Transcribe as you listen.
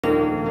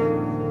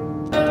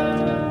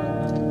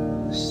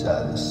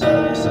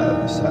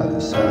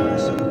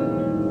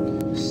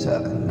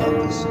Seven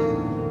numbers.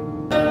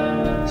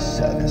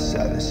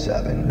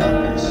 Seven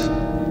numbers.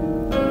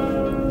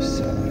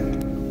 Seven.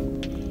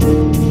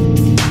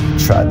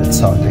 Tried to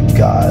talk to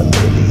God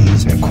lately,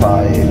 he's been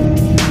quiet.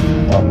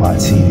 On my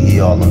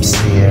TV, all I'm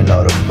seeing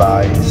are the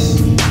bias.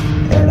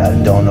 And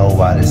I don't know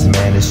why this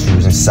man is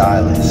choosing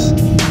silence.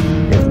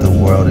 If the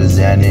world is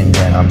ending,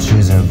 then I'm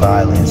choosing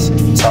violence.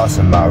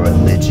 Tossing my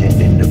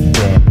religion in the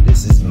bin.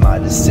 This is my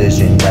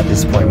decision. At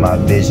this point, my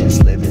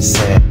visions live in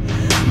sin.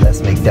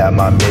 Let's make that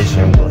my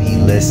mission. Will he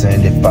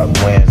listen if I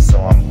win? So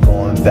I'm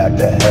going back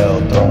to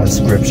hell, throwing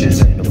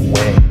scriptures in the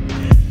wind.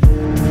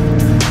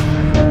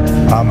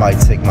 I might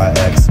take my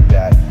ex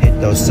back, hit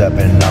those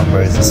 7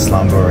 numbers and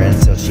slumber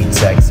until she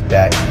texts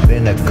back.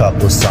 Been a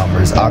couple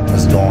summers,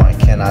 Aqua's going,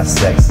 can I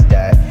sex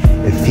that?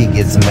 If he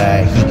gets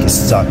mad, he can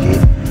suck it.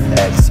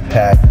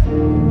 X-Pac.